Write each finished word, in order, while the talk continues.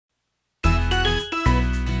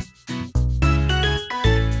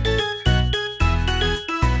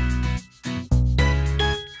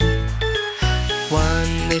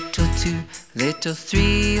little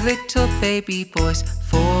 3 little baby boys,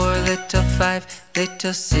 4 little 5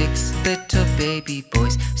 little 6 little baby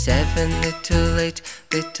boys, 7 little 8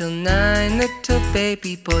 little 9 little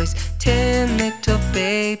baby boys, 10 little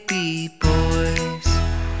baby boys.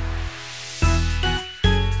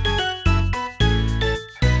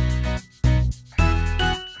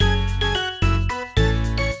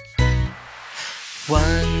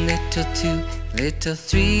 One little 2 little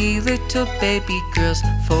 3 little baby girls,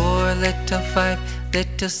 4 little 5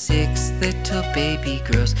 little 6 little baby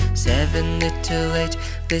girls, 7 little 8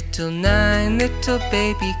 little 9 little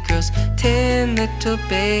baby girls, 10 little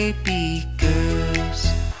baby girls.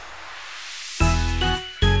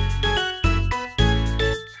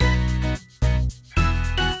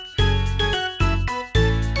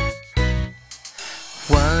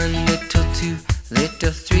 One little 2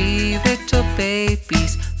 little 3 little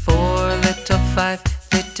babies, 4 little 5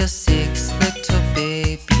 little 6 little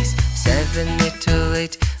babies, 7 little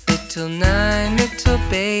 8 little 9 little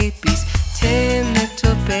babies, 10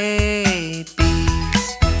 little babies.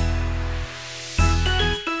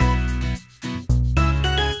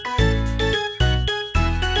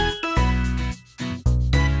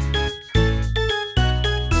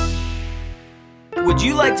 Would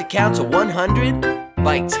you like to count to 100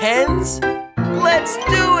 by tens? Let's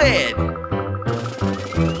do it!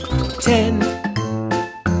 10,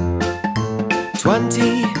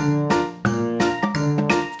 20,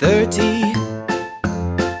 30,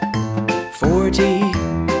 40,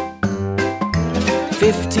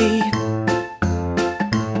 50,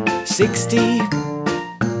 60,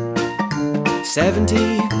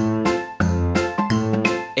 70,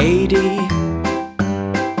 80,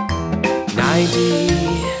 90,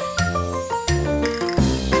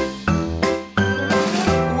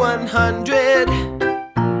 100.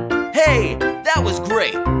 Hey, that was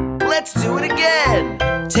great. Let's do it again.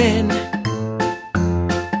 10,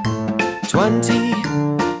 20,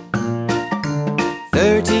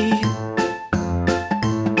 30,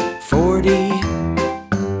 40,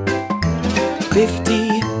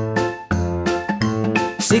 50,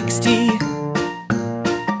 60,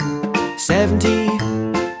 70,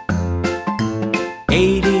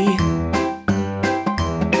 80,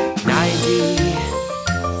 90,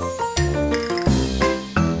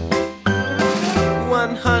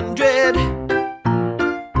 100.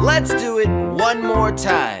 Let's do it one more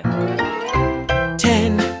time.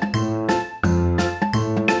 10,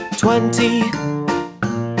 20,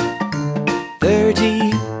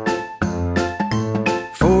 30,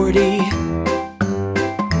 40,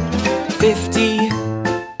 50,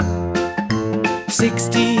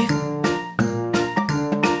 60,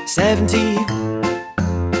 70,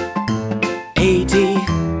 80,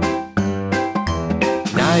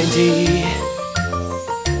 90,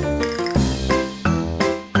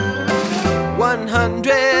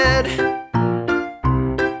 100.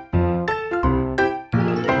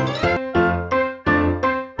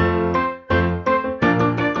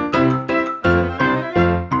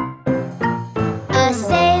 A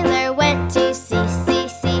sailor went to sea,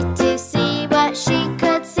 to see what she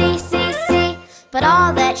could see, but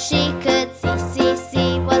all that she could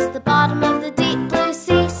see was the bottom of the deep blue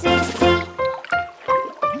sea,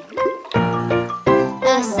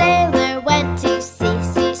 A sailor went to sea,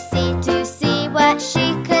 to see what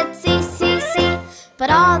she could see, but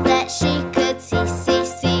all that she could see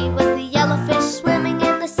was the yellowfish swimming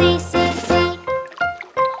in the sea,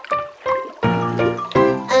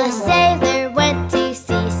 A sailor went to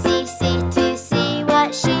sea, to see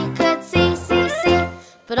what she could see,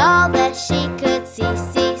 but all that she could see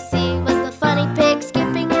was the funny pig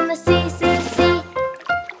skipping in the sea,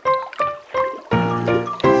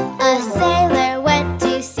 A sailor went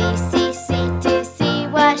to sea, to see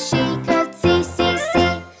what she could see,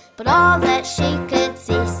 but all that she could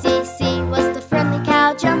see was the friendly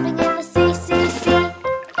cow jumping in the sea,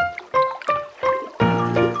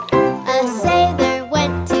 A sailor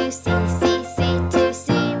went to sea, to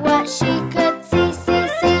see what she could see,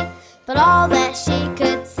 but all that she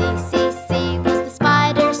could see was the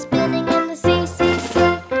spider spinning in the sea,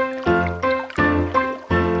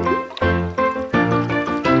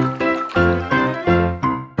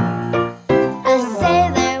 A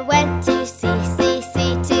sailor went to sea,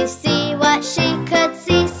 to see what she could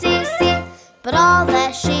see, but all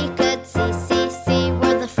that she could see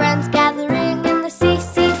were the friends gathering in the sea,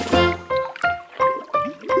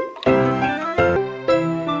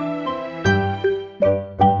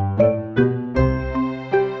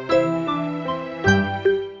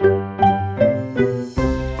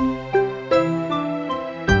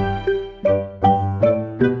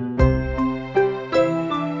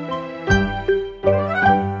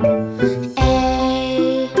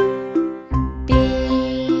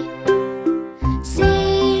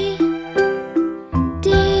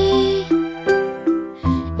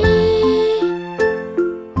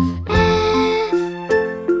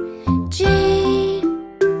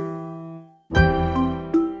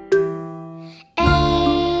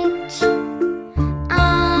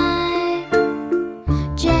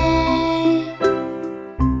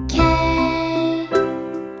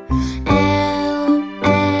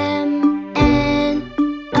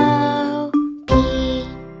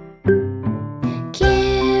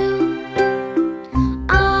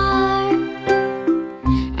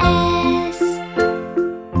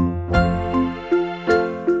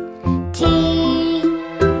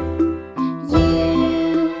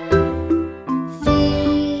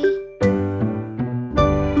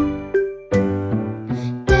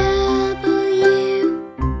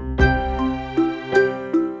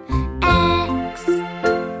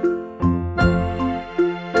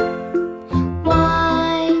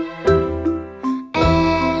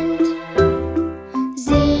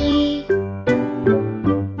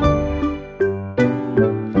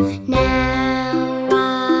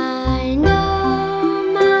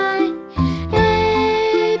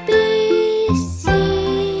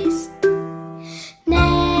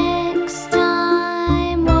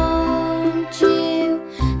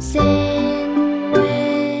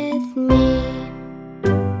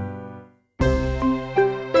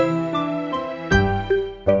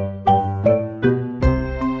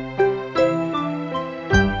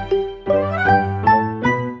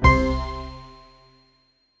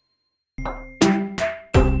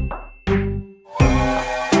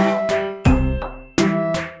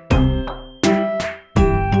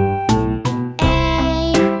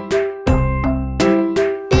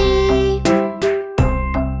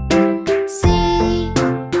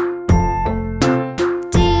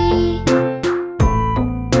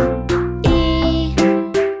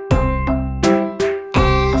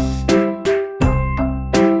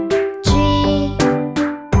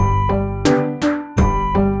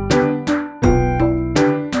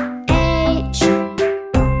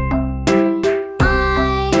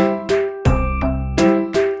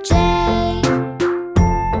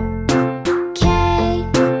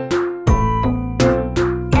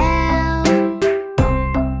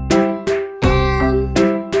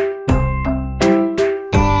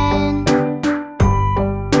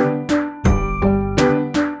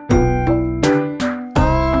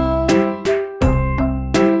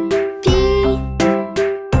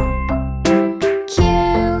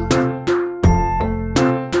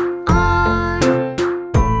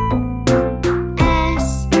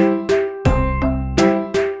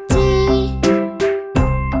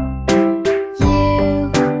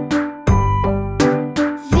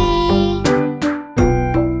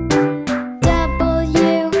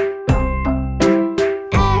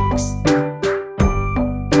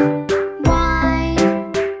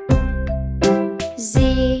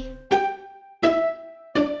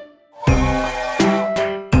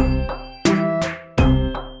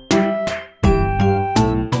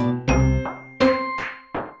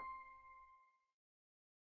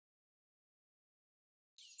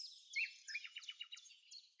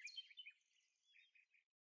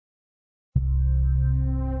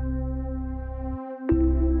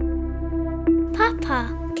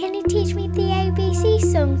 Papa, can you teach me the ABC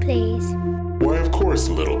song, please? Why, of course,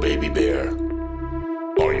 little baby bear.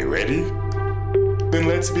 Are you ready? Then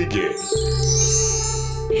let's begin.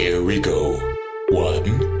 Here we go. 1,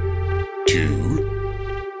 2,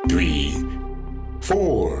 3,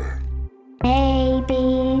 4. A,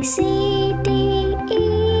 B, C, D,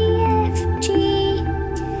 E, F, G,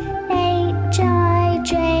 H, I,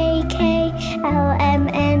 J, K, L, M,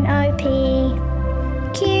 N, O, P,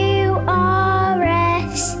 Q, R,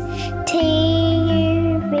 S, T,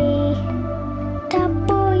 U, V,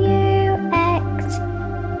 W, X,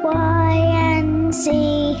 Y, and Z.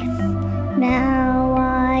 Now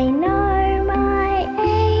I know my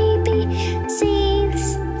ABCs.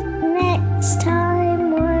 Next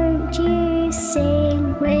time, won't you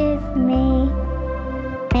sing with me?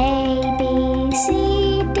 A, B, C,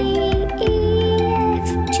 D, E, F,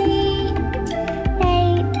 G,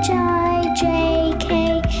 H, I, J, K,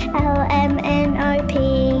 L, M, N, O, P,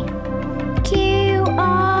 Q,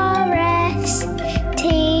 R, S, T,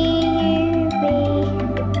 U, V,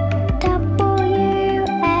 W,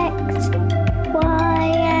 X, Y,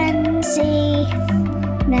 and Z.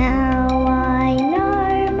 Now I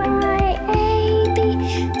know my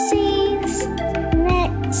ABCs.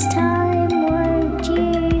 Next time, won't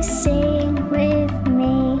you sing with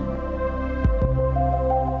me?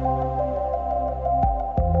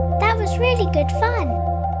 That was really good fun.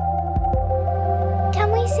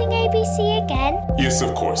 Can we sing ABC again? Yes,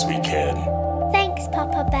 of course we can. Thanks,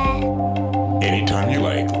 Papa Bear. Anytime you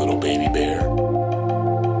like, little baby bear.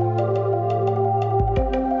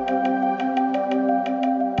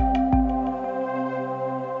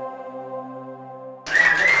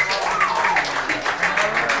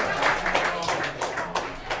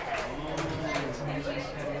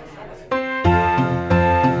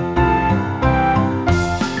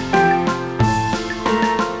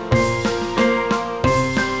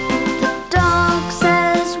 Dog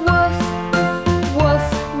says woof, woof,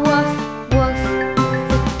 woof, woof.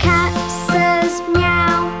 The cat says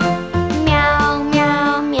meow, meow,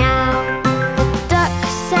 meow, meow. The duck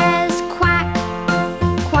says quack,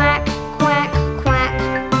 quack, quack, quack.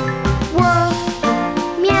 Woof,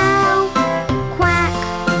 meow, quack.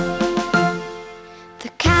 The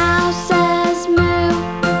cow says moo,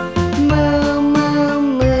 moo, moo,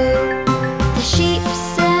 moo. The sheep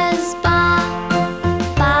says baa,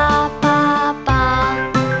 ba, ba, ba.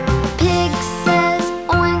 The pig says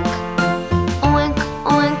oink, oink,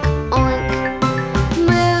 oink, oink.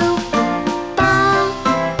 Moo, ba,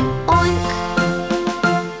 oink.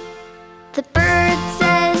 The bird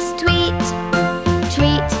says tweet,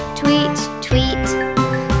 tweet, tweet, tweet.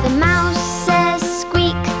 The mouse says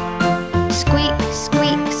squeak, squeak,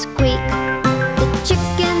 squeak, squeak. The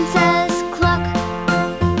chicken says cluck,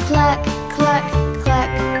 cluck, cluck,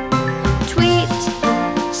 cluck. Tweet,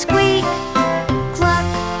 squeak, cluck.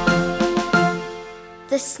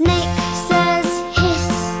 The snake says hiss,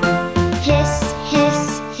 hiss, hiss,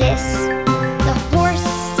 hiss. The horse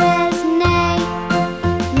says neigh,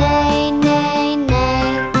 neigh, neigh,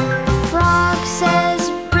 neigh. The frog says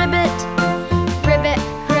ribbit, ribbit,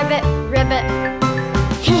 ribbit, ribbit.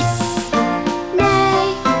 Hiss,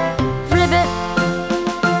 neigh, ribbit.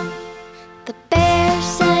 The bear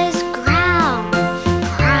says growl,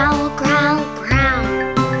 growl, growl, growl.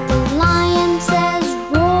 The lion says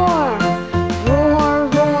roar, roar,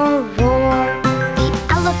 roar, roar.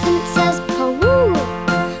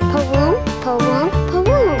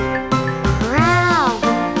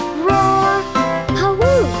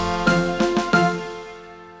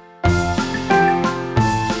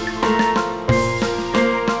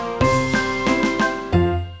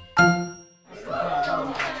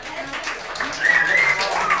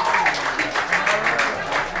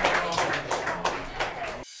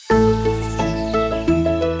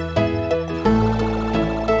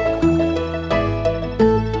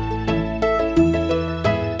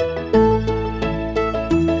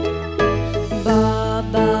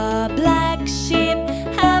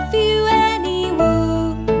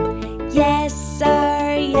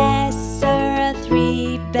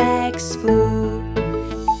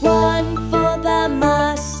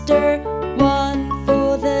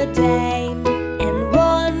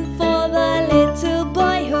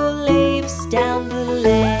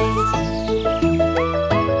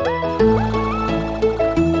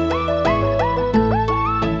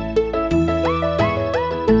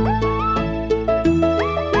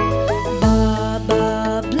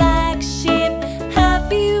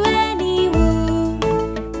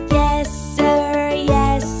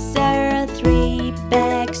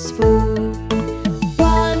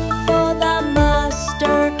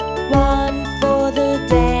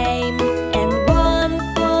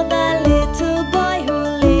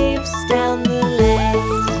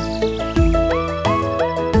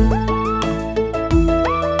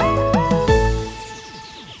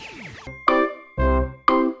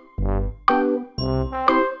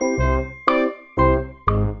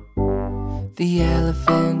 The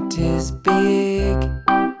elephant is big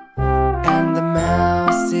and the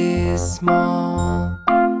mouse is small.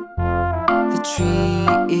 The tree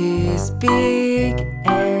is big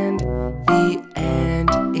and the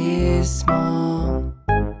ant is small.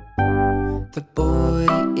 The boy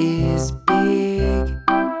is big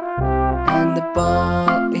and the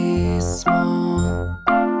ball is small.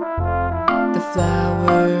 The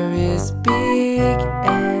flower is big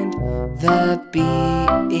and the bee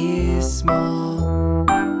is small.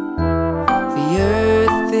 The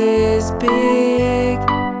earth is big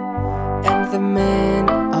and the men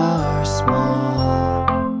are small.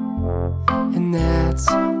 And that's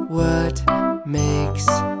what makes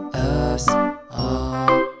us all.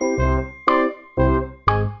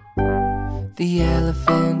 The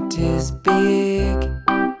elephant is big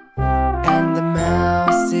and the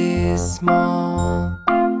mouse is small.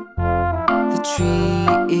 The tree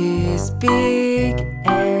is big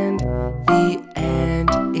and the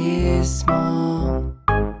ant is small.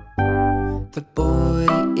 The boy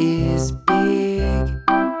is big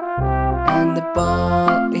and the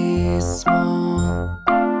ball is small.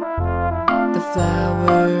 The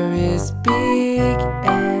flower is big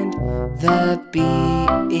and the bee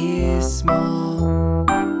is small.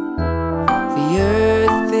 The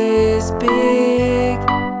earth is big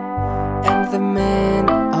and the men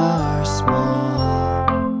are small.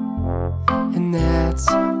 And that's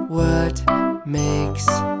what makes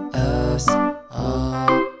us all.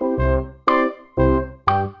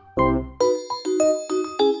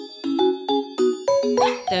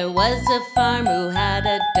 There was a farmer who had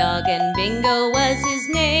a dog, and Bingo was his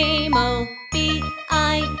name. Oh,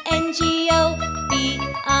 B-I-N-G-O,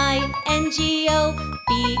 B-I-N-G-O,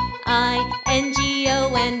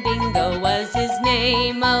 B-I-N-G-O, and Bingo was his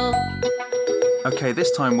name. Oh. Okay,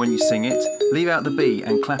 this time when you sing it, leave out the B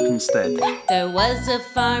and clap instead. There was a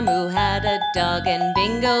farmer who had a dog, and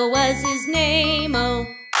Bingo was his name. Oh,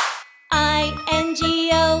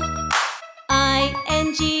 I-N-G-O,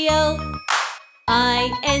 I-N-G-O,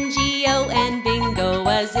 I-N-G-O, and Bingo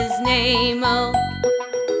was his name. Oh.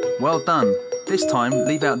 Well done. This time,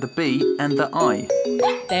 leave out the B and the I.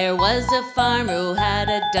 There was a farmer who had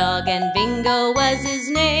a dog, and Bingo was his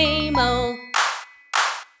name. Oh,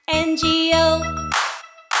 N-G-O,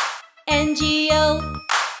 N-G-O,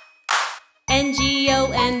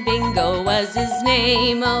 N-G-O, and Bingo was his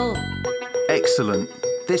name. Oh. Excellent.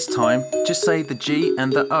 This time, just say the G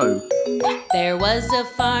and the O. There was a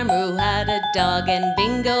farmer who had a dog, and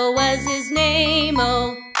Bingo was his name.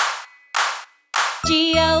 Oh,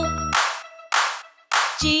 G-O,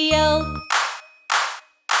 G-O,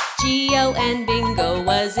 G-O, and Bingo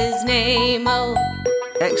was his name. Oh.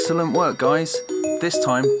 Excellent work, guys. This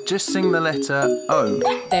time, just sing the letter O.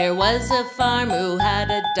 There was a farmer who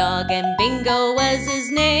had a dog, and Bingo was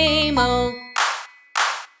his name. Oh,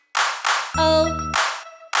 O,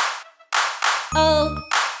 O,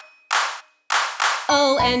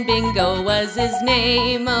 O, and Bingo was his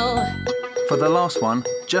name. Oh. For the last one,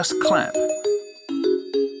 just clap.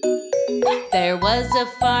 There was a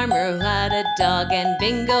farmer who had a dog, and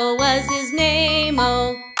Bingo was his name.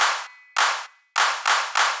 Oh.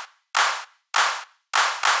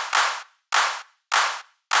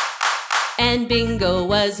 And Bingo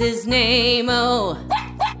was his name. Oh.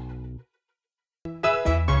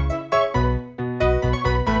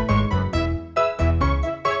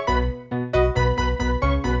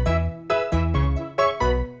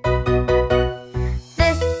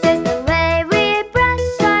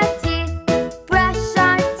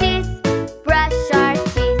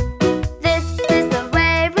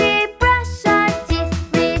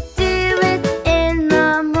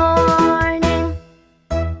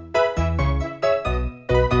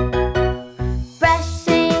 Brush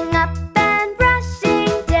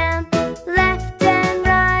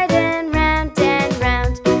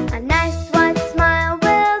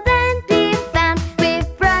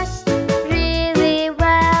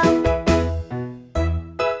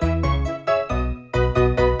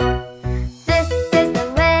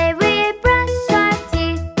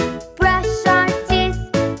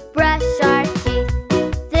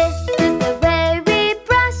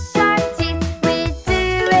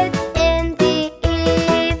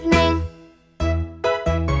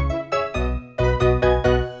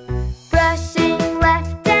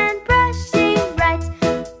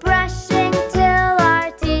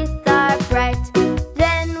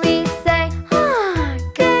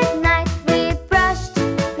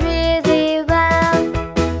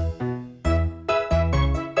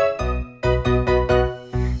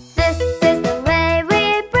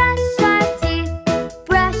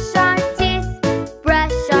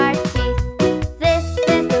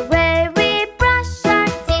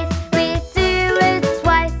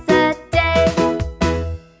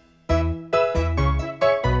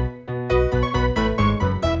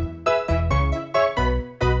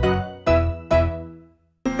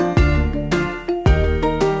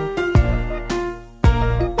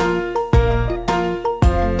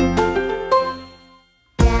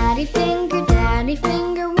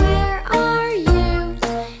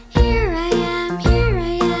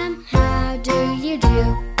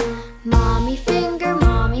do? Mommy finger,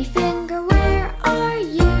 where are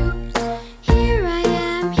you? Here I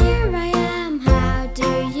am, how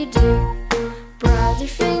do you do? Brother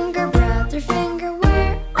finger,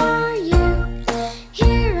 where are you?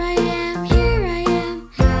 Here I am,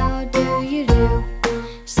 how do you do?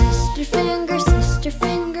 Sister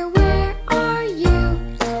finger, where are you?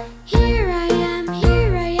 Here I am,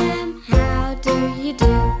 how do you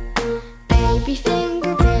do? Baby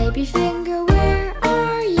finger, where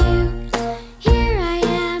are you? Here I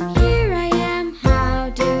am, how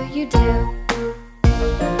do you do?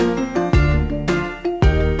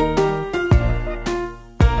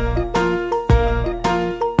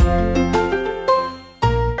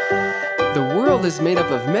 The world is made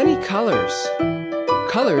up of many colors.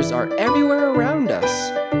 Colors are everywhere around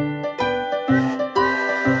us.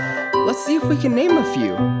 Let's see if we can name a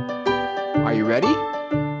few. Are you ready?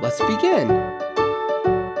 Let's begin.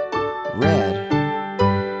 Red,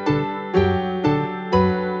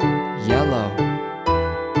 yellow,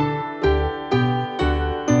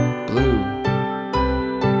 blue,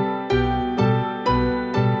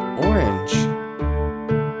 orange,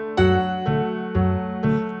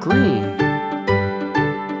 green,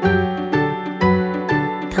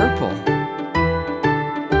 purple,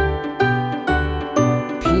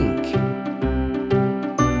 pink,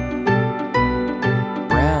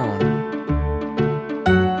 brown,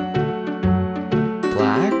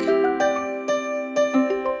 black,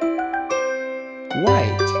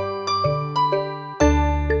 white.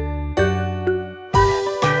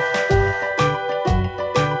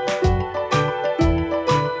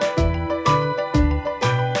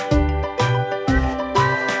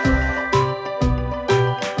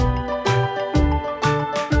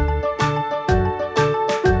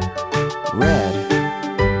 Red,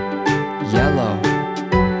 yellow,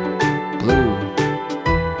 blue,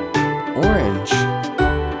 orange,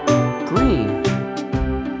 green,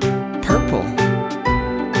 purple,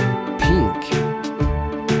 pink,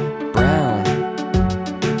 brown,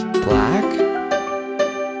 black,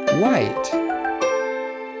 white.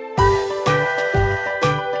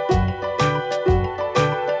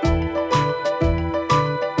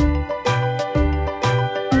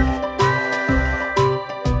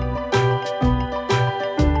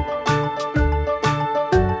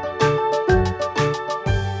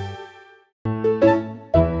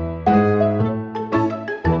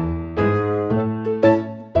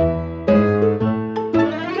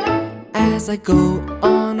 As I go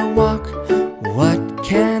on a walk, what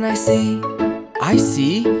can I see? I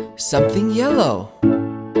see something yellow.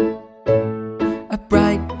 A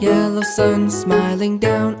bright yellow sun smiling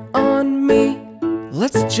down on me.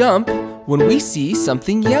 Let's jump when we see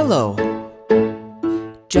something yellow.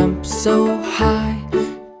 Jump so high,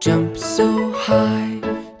 jump so high.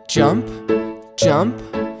 Jump, jump,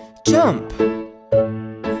 jump.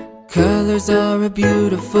 Colors are a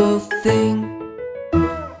beautiful thing.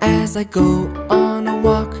 As I go on a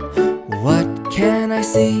walk, what can I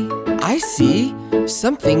see? I see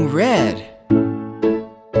something red.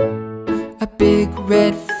 A big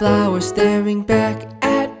red flower staring back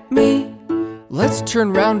at me. Let's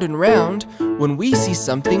turn round and round when we see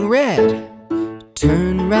something red.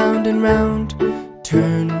 Turn round and round,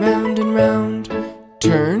 turn round and round.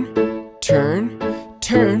 Turn, turn,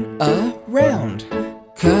 turn around.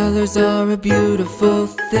 Colors are a beautiful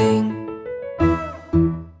thing.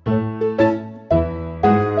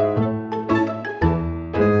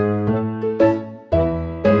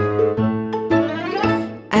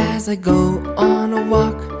 As I go on a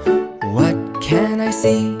walk, what can I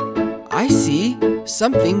see? I see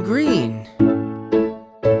something green.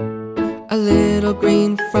 A little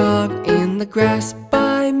green frog in the grass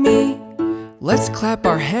by me. Let's clap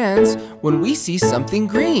our hands when we see something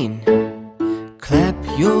green. Clap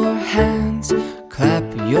your hands, clap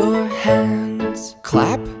your hands.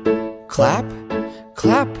 Clap, clap,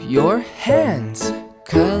 clap your hands.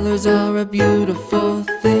 Colors are a beautiful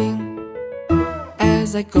thing.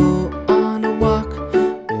 As I go on a walk,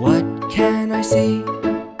 what can I see?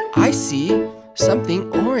 I see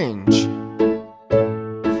something orange.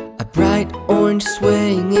 A bright orange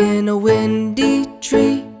swaying in a windy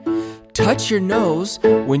tree. Touch your nose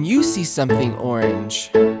when you see something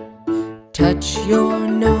orange. Touch your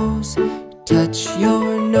nose, touch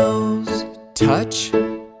your nose. Touch,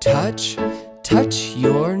 touch, touch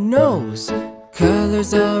your nose.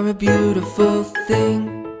 Colors are a beautiful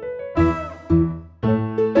thing.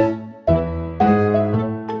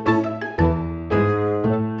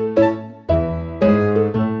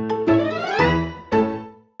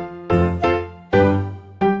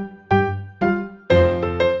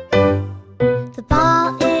 The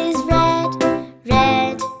ball is red, red.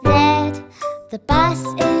 The bus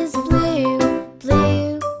is blue,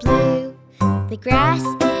 blue, blue. The grass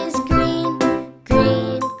is green,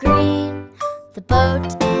 green, green. The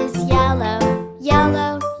boat is yellow,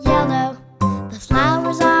 yellow, yellow. The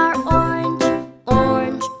flowers are orange,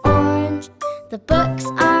 orange, orange. The books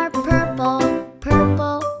are purple,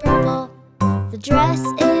 purple, purple. The dress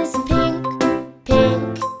is pink,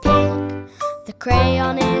 pink, pink. The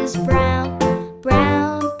crayon is brown,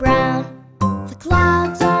 brown, brown. The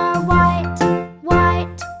clouds are white,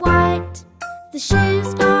 white, white. The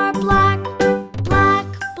shoes are black, black,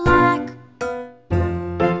 black.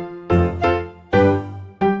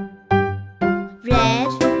 Red,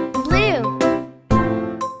 blue.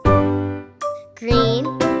 Green,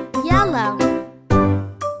 yellow.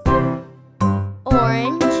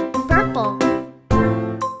 Orange, purple.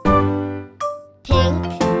 Pink,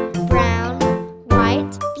 brown,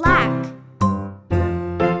 white, black.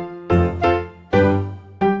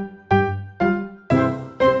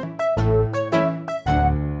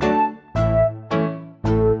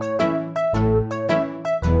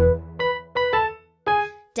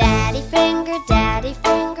 Daddy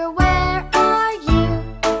finger, where are you?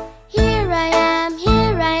 Here I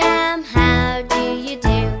am, how do you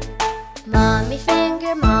do? Mommy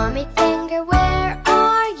finger, where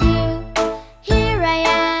are you? Here I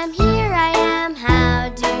am, how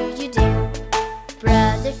do you do?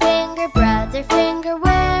 Brother finger,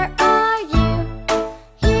 where are you?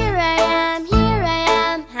 Here I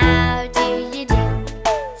am, how do you do?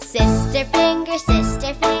 Sister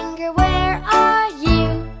finger, where are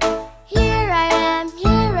you? Here I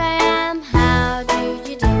am, how do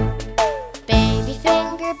you do? Baby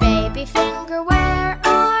finger, where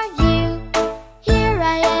are you? Here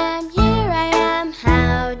I am,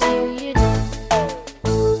 how do you do?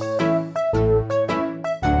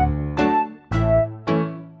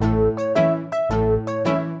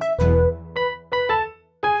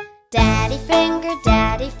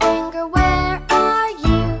 Daddy finger, where are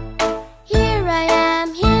you? Here I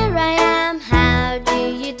am, how do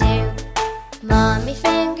you do? Mommy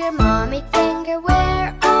finger,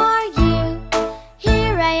 where are you?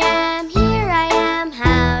 Here I am,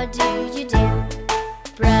 how do you do?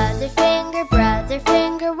 Brother finger,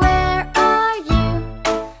 where are you?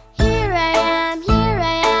 Here I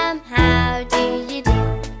am, how do you do?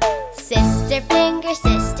 Sister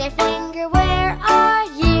finger, where